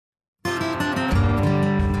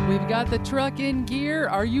got the truck in gear.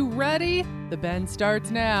 Are you ready? The bend starts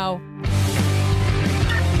now.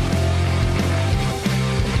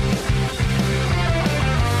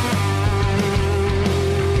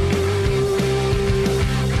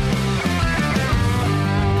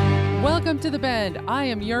 Welcome to The Bend. I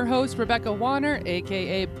am your host, Rebecca Warner,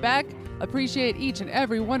 a.k.a. Beck. Appreciate each and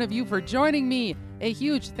every one of you for joining me. A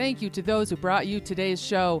huge thank you to those who brought you today's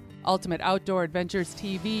show, Ultimate Outdoor Adventures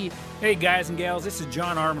TV. Hey guys and gals, this is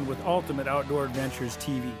John Armand with Ultimate Outdoor Adventures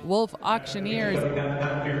TV. Wolf Auctioneers.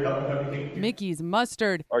 Mickey's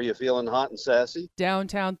Mustard. Are you feeling hot and sassy?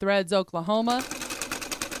 Downtown Threads, Oklahoma.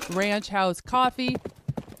 Ranch House Coffee.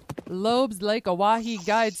 Loeb's Lake Oahe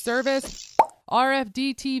Guide Service.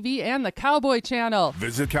 RFD TV, and the Cowboy Channel.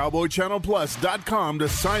 Visit CowboyChannelPlus.com to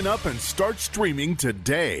sign up and start streaming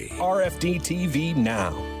today. RFD TV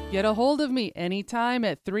now. Get a hold of me anytime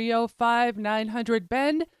at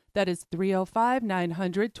 305-900-BEND. That is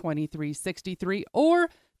 305-900-2363. Or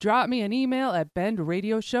drop me an email at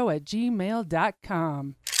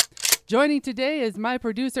bendradioshow@gmail.com. Joining today is my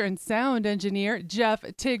producer and sound engineer, Jeff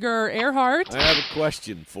Tigger Earhart. I have a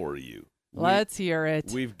question for you. Let's hear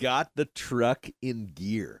it. We've got the truck in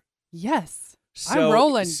gear. Yes. I'm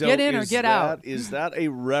rolling. Get in or get out. Is that a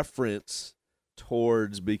reference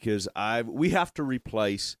towards, because we have to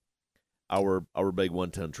replace our big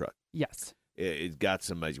 1-ton truck. Yes. It's got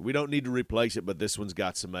some age. We don't need to replace it, but this one's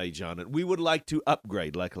got some age on it. We would like to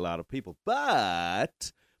upgrade like a lot of people.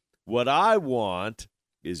 But what I want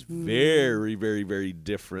is very, very, very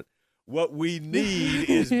different. What we need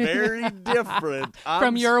is very different.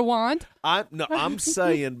 From your want? I'm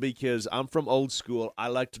saying, because I'm from old school, I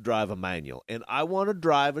like to drive a manual. And I want to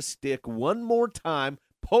drive a stick one more time,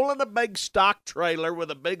 pulling a big stock trailer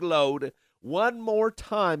with a big load one more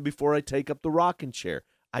time before I take up the rocking chair.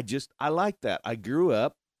 I like that. I grew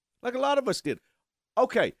up like a lot of us did.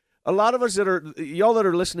 Okay. A lot of us y'all that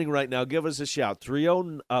are listening right now, give us a shout.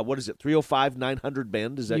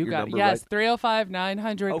 305-900-BEND. Is that your number? Yes, right?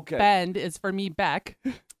 305-900-BEND is for me, Beck.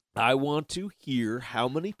 I want to hear how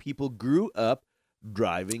many people grew up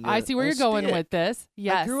driving I see where you're going with this.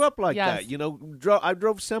 Yes. I grew up like that. You know, I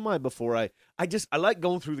drove semi before. I like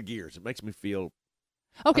going through the gears. It makes me feel...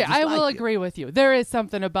 Okay, I will agree with you. There is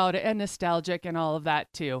something about it, and nostalgic and all of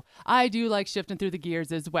that, too. I do like shifting through the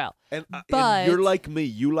gears as well. And you're like me.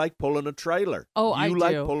 You like pulling a trailer. Oh, I do. You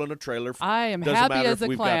like pulling a trailer. I am happy as a clam.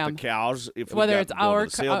 We've got the cows. Whether it's our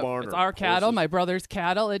cattle, my horses. Brother's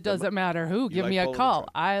cattle, it doesn't matter who. Give me a call.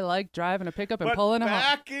 I like driving a pickup and pulling a home.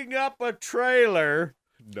 Backing up a trailer.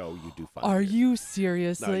 No, you do fine. Are you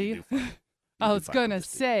seriously? No, you do fine. I was going to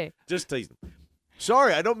say. Just teasing.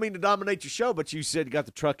 Sorry, I don't mean to dominate your show, but you said you got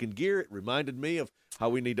the truck in gear. It reminded me of how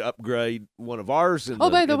we need to upgrade one of ours.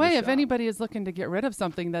 By the way, if anybody is looking to get rid of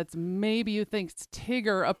something that's maybe you think's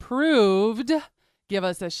Tigger approved, give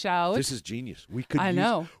us a shout. This is genius. We could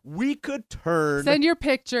turn. Send your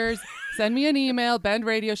pictures. Send me an email,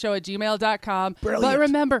 bendradioshow@gmail.com. Brilliant. But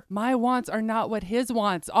remember, my wants are not what his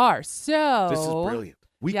wants are. So this is brilliant.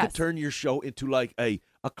 We could turn your show into like a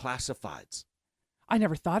classifieds. I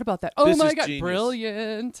never thought about that. Oh, my God. Genius.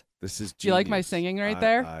 Brilliant. This is genius. Do you like my singing right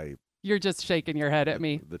there? You're just shaking your head at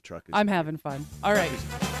me. The truck is I'm having fun. All right.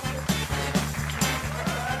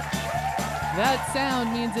 That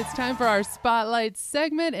sound means it's time for our Spotlight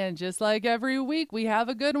segment. And just like every week, we have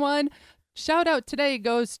a good one. Shout out today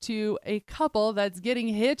goes to a couple that's getting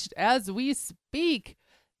hitched as we speak.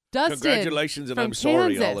 Dustin. Congratulations, and I'm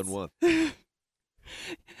sorry all in one.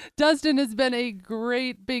 Dustin has been a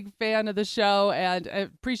great big fan of the show, and I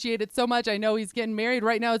appreciate it so much. I know he's getting married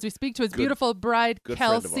right now as we speak to his beautiful bride,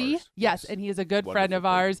 Kelsey. Yes, and he is a good friend of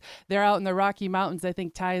ours. They're out in the Rocky Mountains, I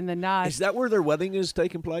think, tying the knot. Is that where their wedding is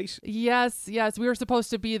taking place? Yes. We were supposed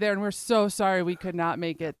to be there, and we're so sorry we could not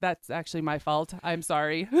make it. That's actually my fault. I'm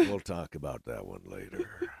sorry. We'll talk about that one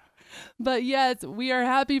later. But yes, we are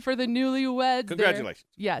happy for the newlyweds. Congratulations.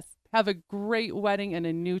 Yes. Have a great wedding and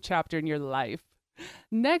a new chapter in your life.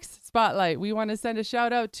 Next Spotlight, we want to send a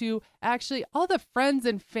shout out to actually all the friends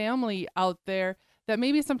and family out there that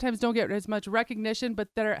maybe sometimes don't get as much recognition, but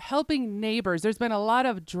that are helping neighbors. There's been a lot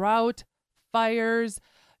of drought, fires,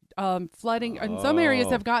 flooding, and some areas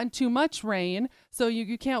have gotten too much rain, so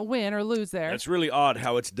you can't win or lose there. That's really odd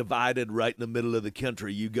how it's divided right in the middle of the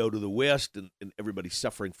country. You go to the west and everybody's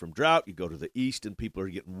suffering from drought. You go to the east and people are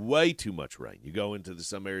getting way too much rain. You go into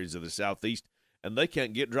some areas of the southeast and they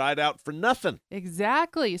can't get dried out for nothing.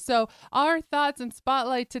 Exactly. So our thoughts and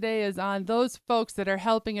spotlight today is on those folks that are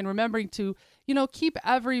helping and remembering to, keep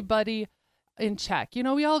everybody in check.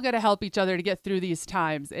 We all got to help each other to get through these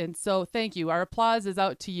times. And so thank you. Our applause is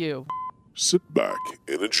out to you. Sit back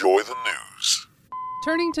and enjoy the news.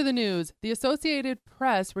 Turning to the news, the Associated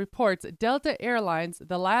Press reports Delta Airlines,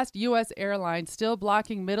 the last U.S. airline still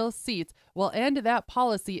blocking middle seats, will end that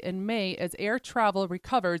policy in May as air travel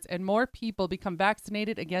recovers and more people become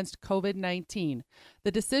vaccinated against COVID-19. The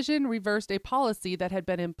decision reversed a policy that had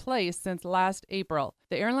been in place since last April.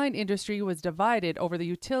 The airline industry was divided over the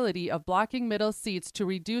utility of blocking middle seats to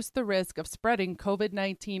reduce the risk of spreading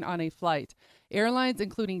COVID-19 on a flight. Airlines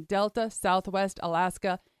including Delta, Southwest,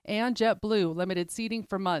 Alaska, and JetBlue limited seating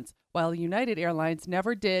for months, while United Airlines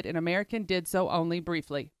never did and American did so only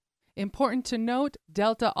briefly. Important to note,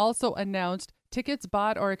 Delta also announced tickets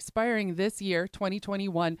bought or expiring this year,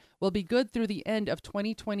 2021, will be good through the end of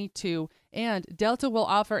 2022, and Delta will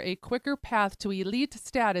offer a quicker path to elite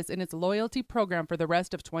status in its loyalty program for the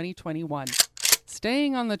rest of 2021.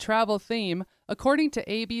 Staying on the travel theme, according to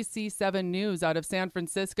ABC 7 News out of San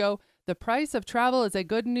Francisco, the price of travel is a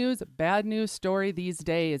good news, bad news story these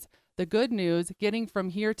days. The good news, getting from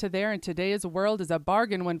here to there in today's world is a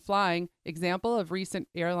bargain when flying. Example of recent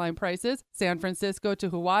airline prices, San Francisco to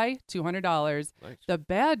Hawaii, $200. Nice. The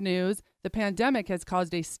bad news, the pandemic has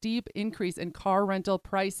caused a steep increase in car rental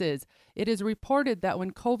prices. It is reported that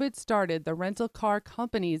when COVID started, the rental car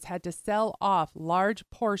companies had to sell off large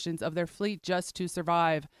portions of their fleet just to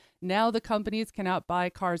survive. Now the companies cannot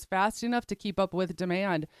buy cars fast enough to keep up with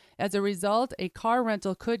demand. As a result, a car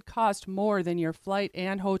rental could cost more than your flight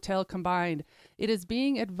and hotel combined. It is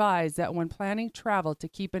being advised that when planning travel to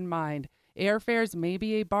keep in mind, airfares may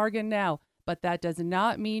be a bargain now, but that does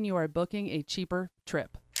not mean you are booking a cheaper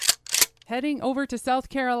trip. Heading over to South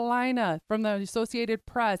Carolina, from the Associated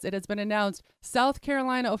Press, it has been announced South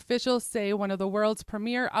Carolina officials say one of the world's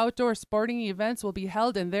premier outdoor sporting events will be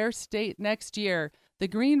held in their state next year. The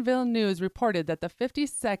Greenville News reported that the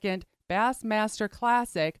 52nd Bassmaster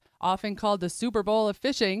Classic, often called the Super Bowl of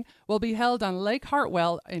fishing, will be held on Lake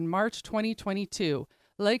Hartwell in March 2022.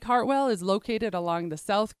 Lake Hartwell is located along the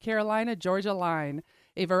South Carolina-Georgia line.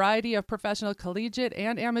 A variety of professional collegiate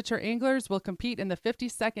and amateur anglers will compete in the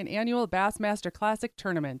 52nd annual Bassmaster Classic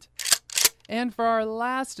tournament. And for our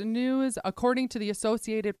last news, according to the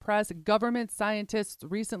Associated Press, government scientists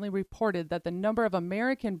recently reported that the number of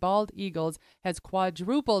American bald eagles has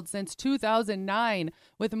quadrupled since 2009,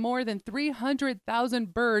 with more than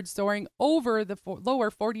 300,000 birds soaring over the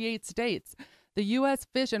lower 48 states. The U.S.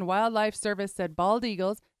 Fish and Wildlife Service said bald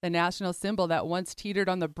eagles, the national symbol that once teetered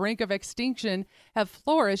on the brink of extinction, have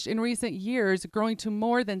flourished in recent years, growing to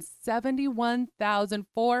more than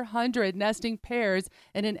 71,400 nesting pairs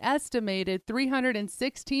and an estimated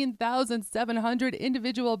 316,700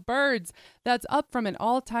 individual birds. That's up from an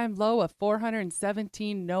all-time low of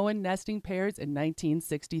 417 known nesting pairs in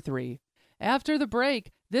 1963. After the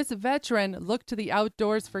break, this veteran looked to the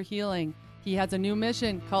outdoors for healing. He has a new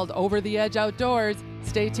mission called Over the Edge Outdoors.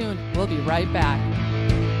 Stay tuned. We'll be right back.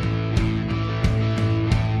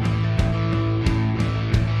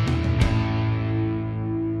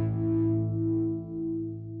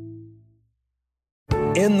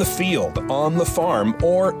 In the field, on the farm,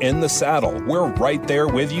 or in the saddle, we're right there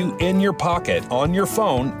with you in your pocket, on your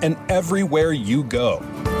phone, and everywhere you go.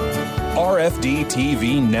 RFD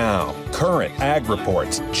TV Now. Current ag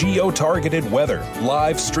reports, geo-targeted weather,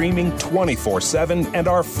 live streaming 24/7, and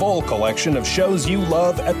our full collection of shows you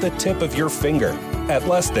love at the tip of your finger. At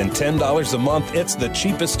less than $10 a month, it's the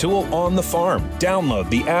cheapest tool on the farm. Download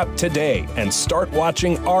the app today and start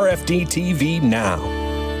watching RFD TV now.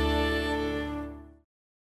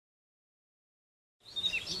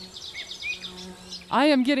 I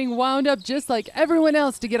am getting wound up just like everyone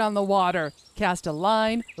else to get on the water. Cast a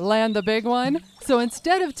line, land the big one. So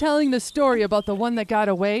instead of telling the story about the one that got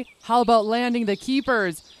away, how about landing the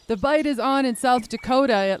keepers? The bite is on in South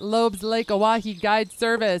Dakota at Loeb's Lake Oahe Guide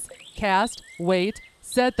Service. Cast, wait,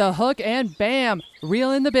 set the hook, and bam,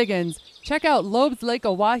 reel in the biggins. Check out Loeb's Lake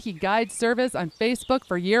Oahe Guide Service on Facebook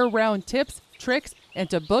for year-round tips, tricks, and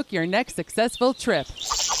to book your next successful trip.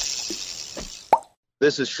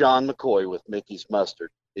 This is Sean McCoy with Mickey's Mustard.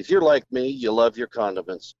 If you're like me, you love your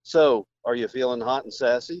condiments. So, are you feeling hot and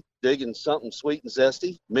sassy? Digging something sweet and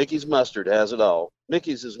zesty? Mickey's Mustard has it all.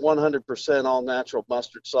 Mickey's is 100% all-natural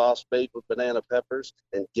mustard sauce made with banana peppers.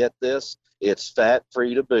 And get this, it's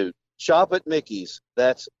fat-free to boot. Shop at Mickey's.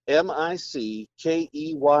 That's MICKEYS.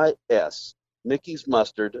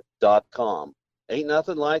 Mickey'smustard.com. Ain't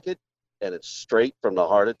nothing like it, and it's straight from the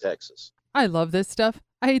heart of Texas. I love this stuff.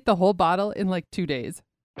 I ate the whole bottle in like 2 days.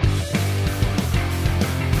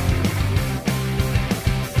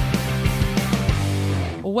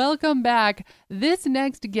 Welcome back. This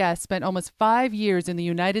next guest spent almost 5 years in the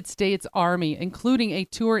United States Army, including a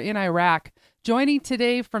tour in Iraq. Joining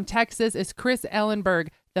today from Texas is Chris Ellenberg,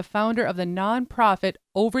 the founder of the nonprofit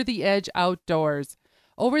Over the Edge Outdoors.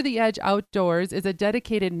 Over the Edge Outdoors is a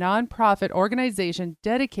dedicated nonprofit organization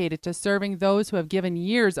dedicated to serving those who have given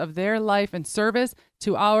years of their life in service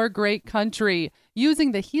to our great country.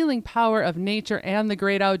 Using the healing power of nature and the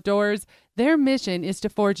great outdoors, their mission is to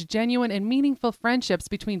forge genuine and meaningful friendships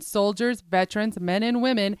between soldiers, veterans, men and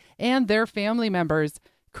women, and their family members.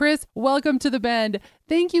 Chris, welcome to The Bend.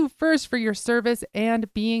 Thank you first for your service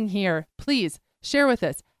and being here. Please share with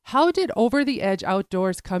us, how did Over the Edge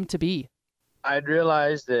Outdoors come to be? I'd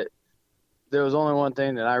realized that there was only one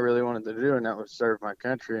thing that I really wanted to do, and that was serve my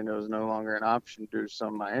country, and it was no longer an option due to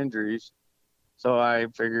some of my injuries. So I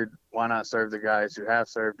figured, why not serve the guys who have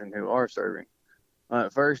served and who are serving?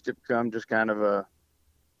 At first, it became just kind of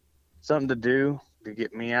something to do to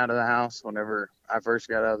get me out of the house. Whenever I first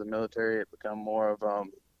got out of the military, it became more of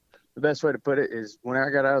the best way to put it is when I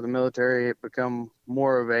got out of the military, it became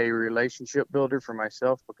more of a relationship builder for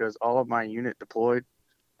myself, because all of my unit deployed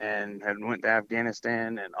and had went to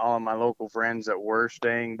Afghanistan, and all of my local friends that were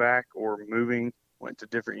staying back or moving went to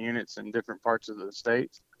different units in different parts of the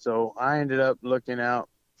states. So I ended up looking out,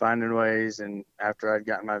 finding ways, and after I'd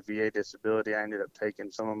gotten my VA disability, I ended up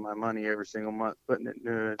taking some of my money every single month, putting it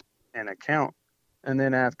into an account, and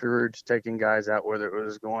then afterwards taking guys out, whether it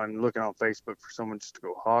was looking on Facebook for someone just to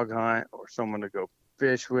go hog hunt or someone to go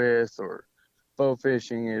fish with, or bow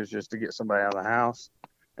fishing. It was just to get somebody out of the house.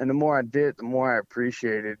 And the more I did, the more I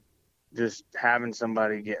appreciated just having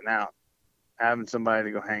somebody getting out, having somebody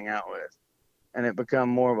to go hang out with. And it became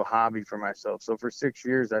more of a hobby for myself. So for 6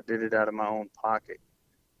 years, I did it out of my own pocket.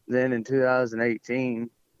 Then in 2018,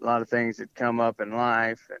 a lot of things had come up in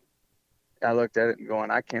life, and I looked at it and going,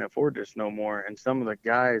 I can't afford this no more. And some of the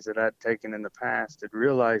guys that I'd taken in the past had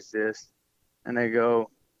realized this, and they go,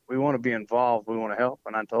 we want to be involved, we want to help.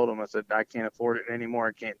 And I told them, I said, I can't afford it anymore,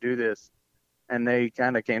 I can't do this. And they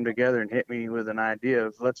kind of came together and hit me with an idea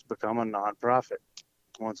of, let's become a nonprofit.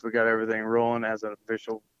 Once we got everything rolling as an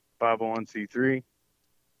official 501c3,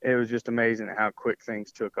 it was just amazing how quick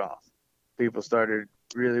things took off. People started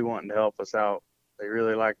really wanting to help us out. They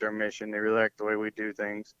really liked our mission. They really liked the way we do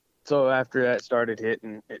things. So after that started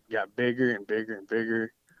hitting, it got bigger and bigger and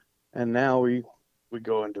bigger. And now we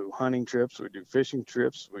go and do hunting trips. We do fishing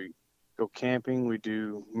trips. We go camping. We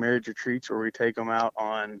do marriage retreats where we take them out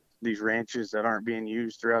on these ranches that aren't being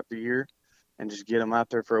used throughout the year and just get them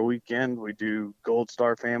out there for a weekend. We do Gold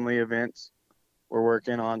Star family events. We're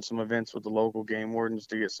working on some events with the local game wardens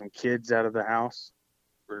to get some kids out of the house.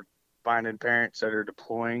 We're finding parents that are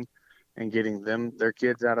deploying and getting their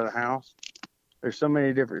kids out of the house. There's so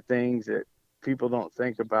many different things that people don't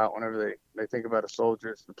think about whenever they think about a soldier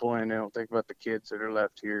that's deploying. They don't think about the kids that are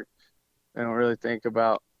left here. They don't really think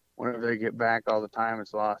about whenever they get back, all the time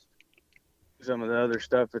it's lost. Some of the other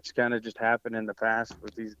stuff that's kind of just happened in the past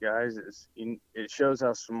with these guys is it shows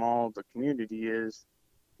how small the community is.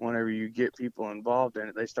 Whenever you get people involved in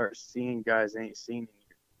it, they start seeing guys they ain't seen in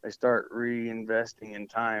years. They start reinvesting in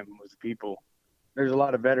time with people. There's a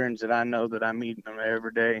lot of veterans that I know that I meet them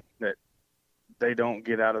every day that they don't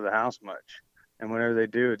get out of the house much. And whenever they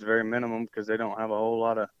do, it's very minimum because they don't have a whole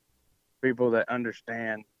lot of people that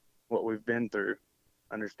understand what we've been through,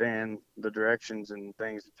 understand the directions and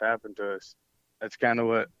things that's happened to us. That's kind of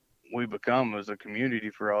what we become as a community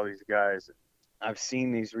for all these guys. I've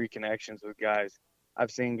seen these reconnections with guys. I've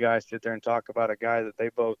seen guys sit there and talk about a guy that they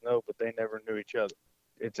both know, but they never knew each other.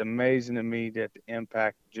 It's amazing to me that the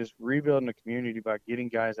impact, just rebuilding the community by getting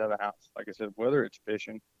guys out of the house. Like I said, whether it's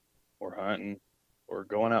fishing or hunting or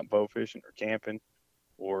going out bow fishing or camping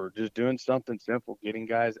or just doing something simple, getting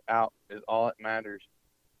guys out is all that matters.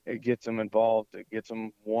 It gets them involved. It gets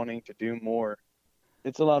them wanting to do more.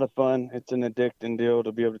 It's a lot of fun. It's an addicting deal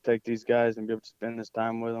to be able to take these guys and be able to spend this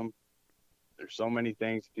time with them. There's so many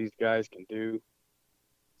things that these guys can do.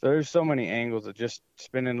 So there's so many angles that just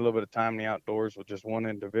spending a little bit of time in the outdoors with just one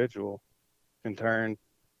individual can turn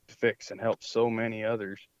to fix and help so many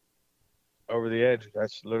others. Over the edge,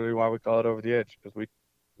 that's literally why we call it Over the Edge, because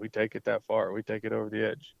we take it that far. We take it over the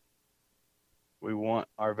edge. We want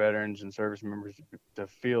our veterans and service members to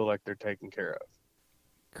feel like they're taken care of.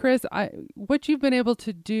 Chris, what you've been able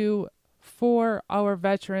to do for our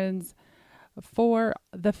veterans, for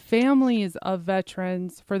the families of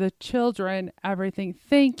veterans, for the children, everything,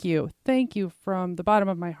 thank you. Thank you from the bottom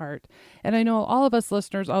of my heart. And I know all of us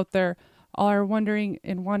listeners out there are wondering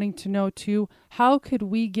and wanting to know too, how could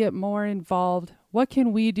we get more involved? What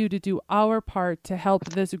can we do to do our part to help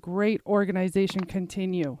this great organization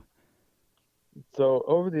continue? So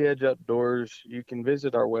Over the Edge Outdoors, you can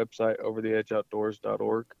visit our website,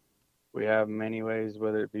 overtheedgeoutdoors.org. We have many ways,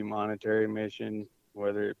 whether it be monetary mission,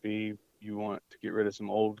 whether it be you want to get rid of some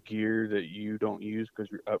old gear that you don't use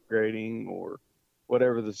because you're upgrading, or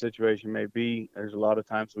whatever the situation may be. There's a lot of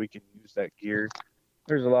times we can use that gear.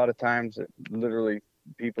 There's a lot of times that literally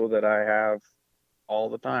people that I have all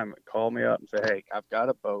the time call me up and say, hey, I've got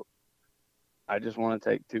a boat. I just want to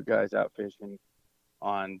take 2 guys out fishing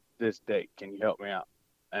on this date. Can you help me out?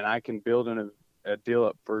 And I can build a deal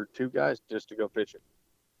up for 2 guys just to go fishing.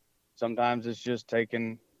 Sometimes it's just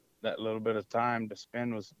taking that little bit of time to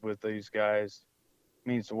spend with these guys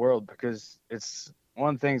means the world, because it's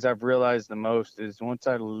one of the things I've realized the most is once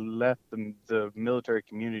I left the military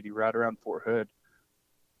community right around Fort Hood,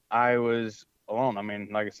 I was alone. I mean,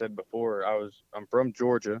 like I said before, I'm from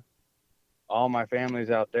Georgia. All my family's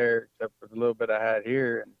out there except for the little bit I had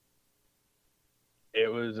here, and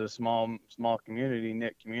it was a small community,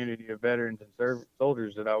 knit community of veterans and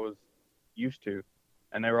soldiers that I was used to,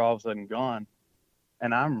 and they were all of a sudden gone.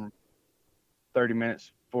 And I'm 30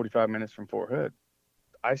 minutes, 45 minutes from Fort Hood.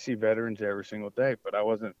 I see veterans every single day, but I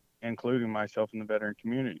wasn't including myself in the veteran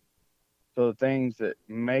community. So the things that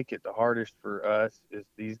make it the hardest for us is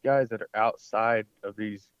these guys that are outside of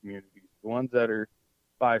these communities, the ones that are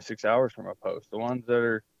 5-6 hours from a post, the ones that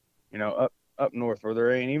are, up north where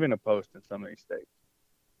there ain't even a post in some of these states,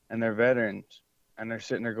 and they're veterans, and they're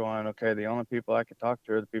sitting there going, okay, the only people I could talk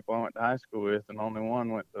to are the people I went to high school with, and only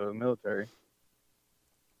one went to the military.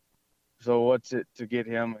 So what's it to get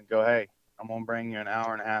him and go, hey, I'm going to bring you an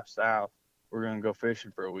hour and a half south. We're going to go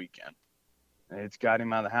fishing for a weekend. And it's got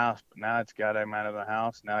him out of the house, but now it's got him out of the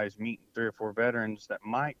house. Now he's meeting 3 or 4 veterans that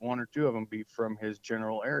might 1 or 2 of them be from his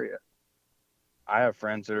general area. I have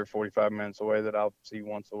friends that are 45 minutes away that I'll see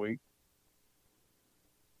once a week.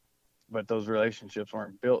 But those relationships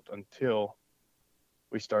weren't built until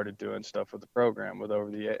we started doing stuff with the program with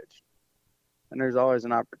Over the Edge. And there's always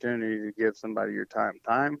an opportunity to give somebody your time.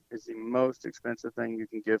 Time is the most expensive thing you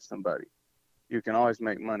can give somebody. You can always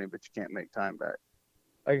make money, but you can't make time back.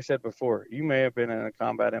 Like I said before, you may have been in a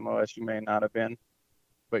combat MOS, you may not have been,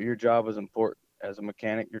 but your job is important. As a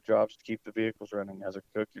mechanic, your job is to keep the vehicles running. As a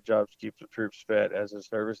cook, your job is to keep the troops fed. As a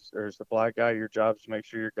service or supply guy, your job is to make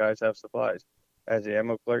sure your guys have supplies. As the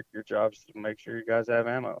ammo clerk, your job is to make sure your guys have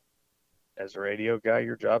ammo. As a radio guy,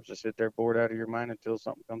 your job is to sit there bored out of your mind until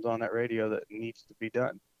something comes on that radio that needs to be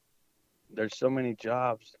done. There's so many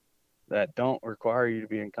jobs that don't require you to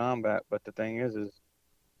be in combat, but the thing is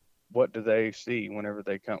what do they see whenever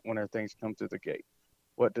things come through the gate?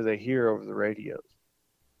 What do they hear over the radios?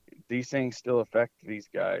 These things still affect these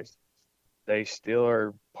guys. They still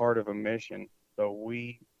are part of a mission, so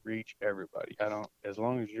we reach everybody. As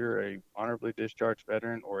long as you're a honorably discharged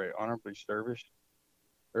veteran or a honorably serving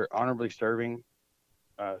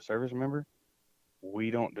service member,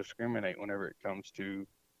 we don't discriminate whenever it comes to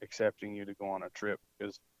accepting you to go on a trip,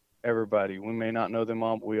 because everybody, we may not know them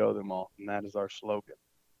all, but we owe them all, and that is our slogan.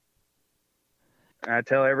 And I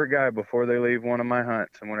tell every guy before they leave one of my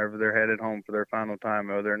hunts and whenever they're headed home for their final time,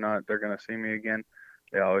 they're going to see me again.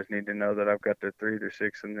 They always need to know that I've got their 3, their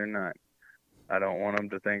 6, and their 9. I don't want them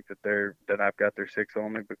to think that I've got their 6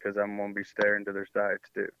 only, because I'm going to be staring to their sides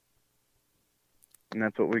too. And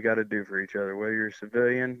that's what we got to do for each other. Whether you're a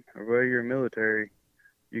civilian or whether you're military,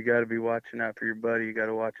 you got to be watching out for your buddy. You got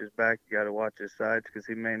to watch his back. You got to watch his sides, because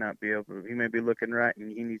he may be looking right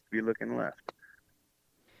and he needs to be looking left.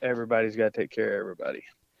 Everybody's got to take care of everybody.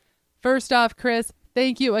 First off, Chris,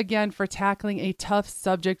 thank you again for tackling a tough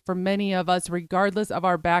subject for many of us, regardless of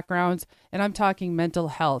our backgrounds. And I'm talking mental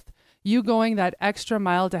health. You going that extra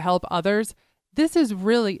mile to help others. This is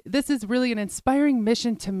really an inspiring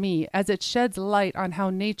mission to me, as it sheds light on how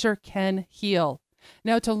nature can heal.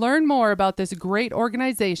 Now, to learn more about this great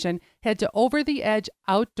organization, head to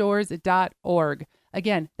overtheedgeoutdoors.org.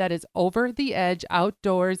 Again, that is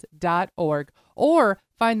overtheedgeoutdoors.org, or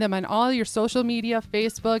find them on all your social media,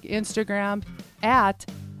 Facebook, Instagram, at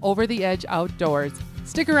Over the Edge Outdoors.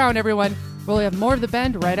 Stick around, everyone. We'll have more of The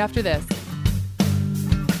Bend right after this.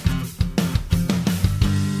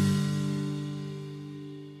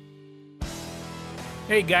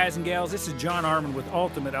 Hey guys and gals, this is John Arman with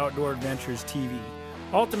Ultimate Outdoor Adventures TV.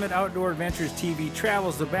 Ultimate Outdoor Adventures TV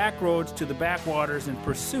travels the back roads to the backwaters in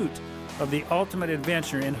pursuit of the ultimate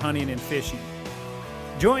adventure in hunting and fishing.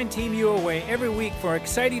 Join Team UOA every week for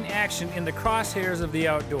exciting action in the crosshairs of the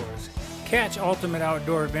outdoors. Catch Ultimate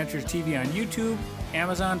Outdoor Adventures TV on YouTube,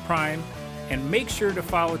 Amazon Prime, and make sure to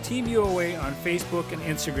follow Team UOA on Facebook and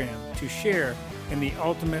Instagram to share in the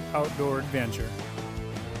ultimate outdoor adventure.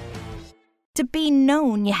 To be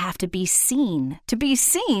known, you have to be seen. To be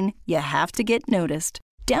seen, you have to get noticed.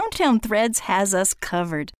 Downtown Threads has us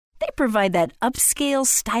covered. They provide that upscale,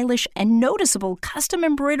 stylish, and noticeable custom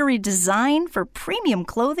embroidery design for premium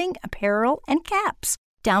clothing, apparel, and caps.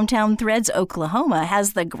 Downtown Threads Oklahoma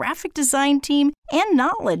has the graphic design team and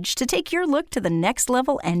knowledge to take your look to the next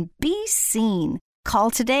level and be seen.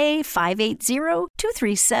 Call today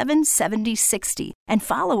 580-237-7060 and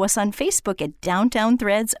follow us on Facebook at Downtown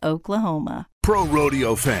Threads Oklahoma. Pro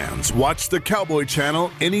rodeo fans, watch the Cowboy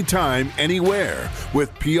Channel anytime, anywhere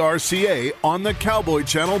with PRCA on the Cowboy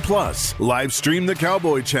Channel Plus. Live stream the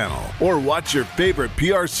Cowboy Channel or watch your favorite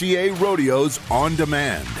PRCA rodeos on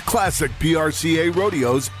demand. Classic PRCA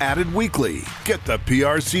rodeos added weekly. Get the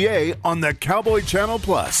PRCA on the Cowboy Channel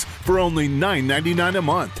Plus for only $9.99 a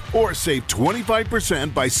month or save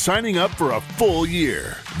 25% by signing up for a full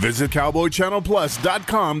year. Visit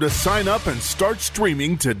CowboyChannelPlus.com to sign up and start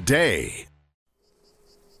streaming today.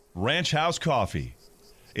 Ranch House Coffee.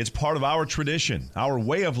 It's part of our tradition, our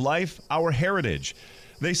way of life, our heritage.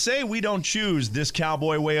 They say we don't choose this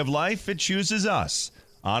cowboy way of life, it chooses us.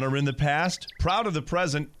 Honor in the past, proud of the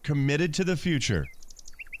present, committed to the future.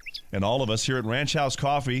 And all of us here at Ranch House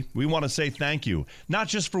Coffee, we want to say thank you, not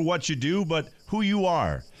just for what you do, but who you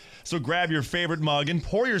are. So grab your favorite mug and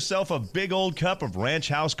pour yourself a big old cup of Ranch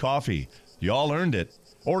House Coffee. You all earned it.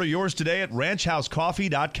 Order yours today at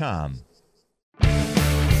ranchhousecoffee.com.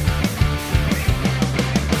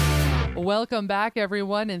 Welcome back,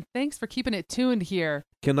 everyone, and thanks for keeping it tuned here.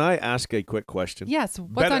 Can I ask a quick question? Yes,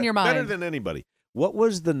 what's on your mind? Better than anybody. What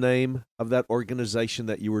was the name of that organization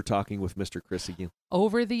that you were talking with Mr. Chris again?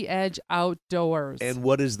 Over the Edge Outdoors. And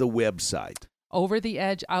what is the website?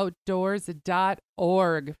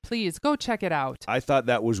 overtheedgeoutdoors.org. Please go check it out. I thought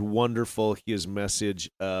that was wonderful, his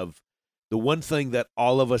message of the one thing that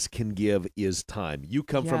all of us can give is time. You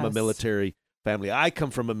come from a military family. I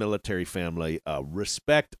come from a military family.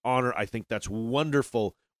 Respect, honor. I think that's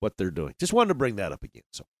wonderful what they're doing. Just wanted to bring that up again.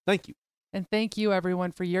 So thank you. And thank you,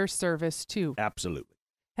 everyone, for your service, too. Absolutely.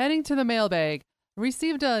 Heading to the mailbag.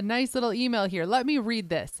 Received a nice little email here. Let me read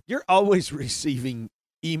this. You're always receiving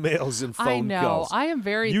emails and phone calls. I know. I am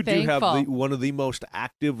very thankful. You do have one of the most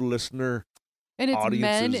active listener and it's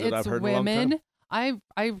audiences men, that it's I've heard women. in a long time.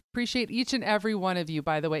 I appreciate each and every one of you,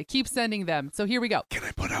 by the way. Keep sending them. So here we go. Can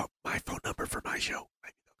I put out my phone number for my show?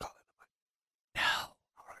 Maybe they'll call it. No.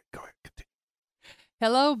 All right, go ahead. Continue.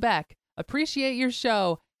 Hello, Beck. Appreciate your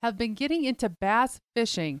show. Have been getting into bass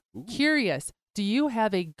fishing. Ooh. Curious, do you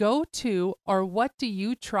have a go-to or what do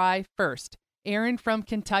you try first? Aaron from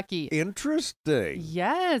Kentucky. Interesting.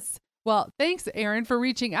 Yes. Well, thanks, Aaron, for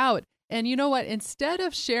reaching out. And you know what? Instead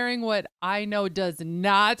of sharing what I know does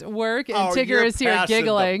not work, and Tigger is here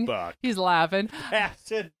giggling. He's laughing.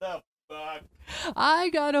 Passing the buck. I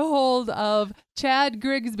got a hold of Chad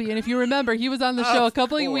Grigsby. And if you remember, he was on the show a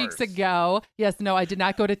couple of weeks ago. Yes, no, I did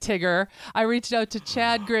not go to Tigger. I reached out to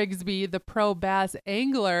Chad Grigsby, the pro bass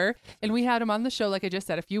angler, and we had him on the show, like I just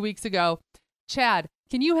said, a few weeks ago. Chad,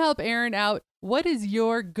 can you help Aaron out? What is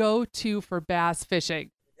your go-to for bass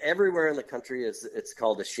fishing? Everywhere in the country it's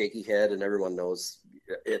called a shaky head, and everyone knows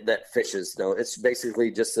that fishes. No, it's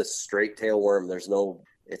basically just a straight tail worm.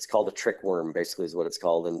 It's called a trick worm, basically is what it's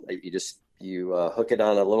called. And you hook it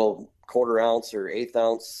on a little 1/4 ounce or 1/8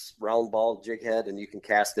 ounce round ball jig head, and you can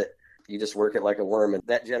cast it. You just work it like a worm, and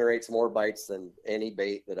that generates more bites than any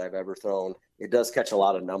bait that I've ever thrown. It does catch a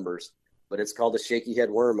lot of numbers, but it's called a shaky head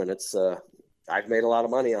worm, and it's I've made a lot of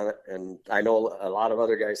money on it, and I know a lot of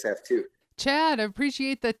other guys have too. Chad, I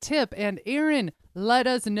appreciate the tip. And Aaron, let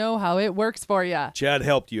us know how it works for you. Chad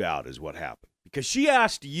helped you out is what happened. Because she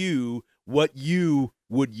asked you what you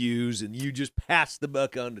would use, and you just passed the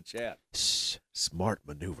buck on to Chad. Shh. Smart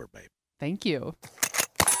maneuver, babe. Thank you.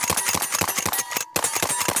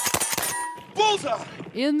 Bullseye!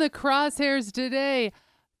 In the crosshairs today,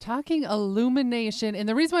 talking illumination. And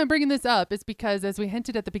the reason why I'm bringing this up is because, as we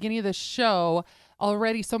hinted at the beginning of the show,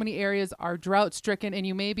 already so many areas are drought stricken, and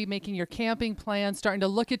you may be making your camping plans, starting to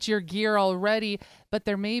look at your gear already, but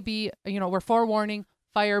there may be, we're forewarning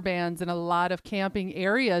fire bans in a lot of camping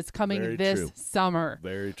areas coming this summer.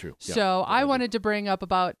 Very true. So I wanted to bring up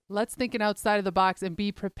about let's thinking outside of the box and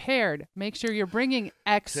be prepared. Make sure you're bringing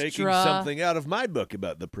extra. Taking something out of my book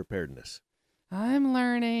about the preparedness. I'm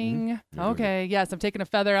learning. Mm-hmm. Okay. Yes, I'm taking a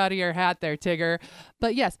feather out of your hat there, Tigger.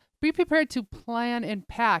 But yes, be prepared to plan and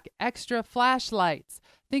pack extra flashlights.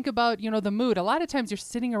 Think about, the mood. A lot of times you're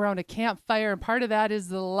sitting around a campfire, and part of that is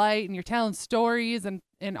the light, and you're telling stories and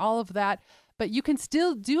all of that. But you can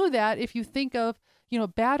still do that if you think of,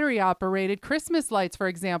 battery operated Christmas lights, for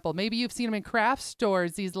example. Maybe you've seen them in craft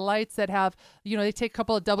stores, these lights that have, they take a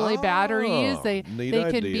couple of AA batteries. They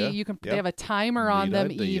can be, they have a timer on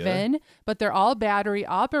them even, but they're all battery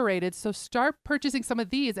operated. So start purchasing some of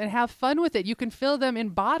these and have fun with it. You can fill them in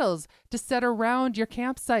bottles to set around your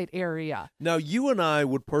campsite area. Now, you and I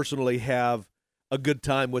would personally have a good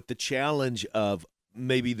time with the challenge of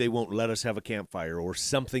maybe they won't let us have a campfire or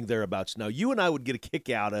something thereabouts. Now, you and I would get a kick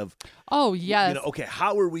out of, oh, yes. Okay,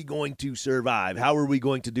 how are we going to survive? How are we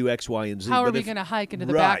going to do X, Y, and Z? How are we going to hike into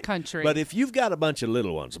the backcountry? But if you've got a bunch of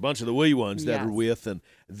little ones, a bunch of the wee ones that are with, and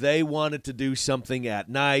they wanted to do something at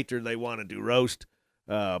night, or they want to do roast,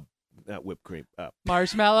 not whipped cream.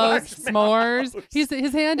 Marshmallows, s'mores.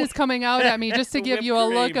 His hand is coming out at me just to give you a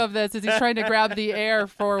look of this as he's trying to grab the air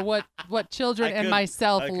for what children and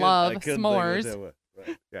myself love, s'mores.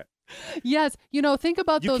 Right. Yeah. Yes, think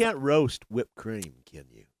about those. You can't roast whipped cream, can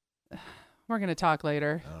you? We're going to talk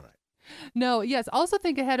later. All right. No, yes. Also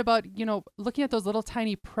think ahead about, looking at those little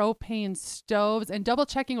tiny propane stoves and double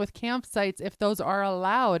checking with campsites if those are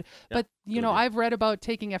allowed. But, I've read about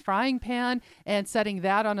taking a frying pan and setting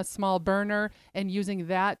that on a small burner and using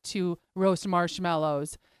that to roast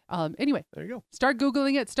marshmallows. Anyway, there you go. Start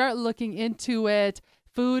Googling it. Start looking into it.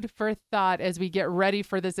 Food for thought as we get ready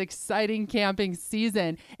for this exciting camping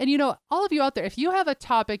season. And all of you out there, if you have a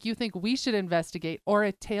topic you think we should investigate or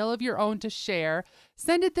a tale of your own to share,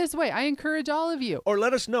 send it this way. I encourage all of you. Or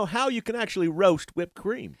let us know how you can actually roast whipped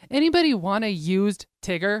cream. Anybody want a used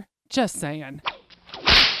Tigger? Just saying.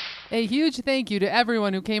 A huge thank you to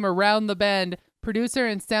everyone who came around the bend. Producer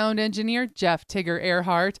and sound engineer Jeff Tigger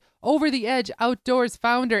Earhart, Over the Edge Outdoors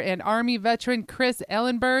founder and Army veteran Chris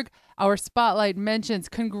Ellenberg. Our spotlight mentions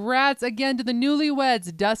congrats again to the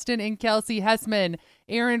newlyweds, Dustin and Kelsey Hessman,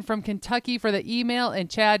 Aaron from Kentucky for the email, and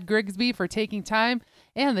Chad Grigsby for taking time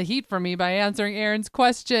and the heat from me by answering Aaron's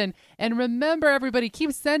question. And remember, everybody,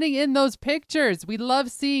 keep sending in those pictures. We love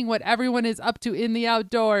seeing what everyone is up to in the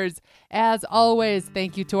outdoors. As always,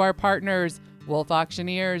 thank you to our partners, Wolf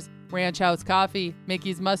Auctioneers, Ranch House Coffee,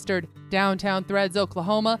 Mickey's Mustard, Downtown Threads,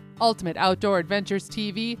 Oklahoma, Ultimate Outdoor Adventures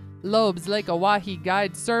TV, Loeb's Lake Oahe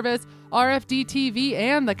Guide Service, RFD TV,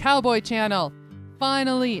 and the Cowboy Channel.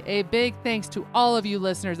 Finally, a big thanks to all of you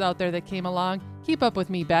listeners out there that came along. Keep up with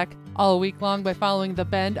me, Beck, all week long by following The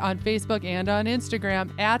Bend on Facebook and on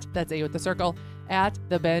Instagram that's A with the circle,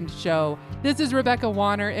 @The Bend Show. This is Rebecca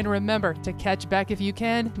Warner, and remember to catch Beck if you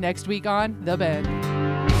can next week on The Bend.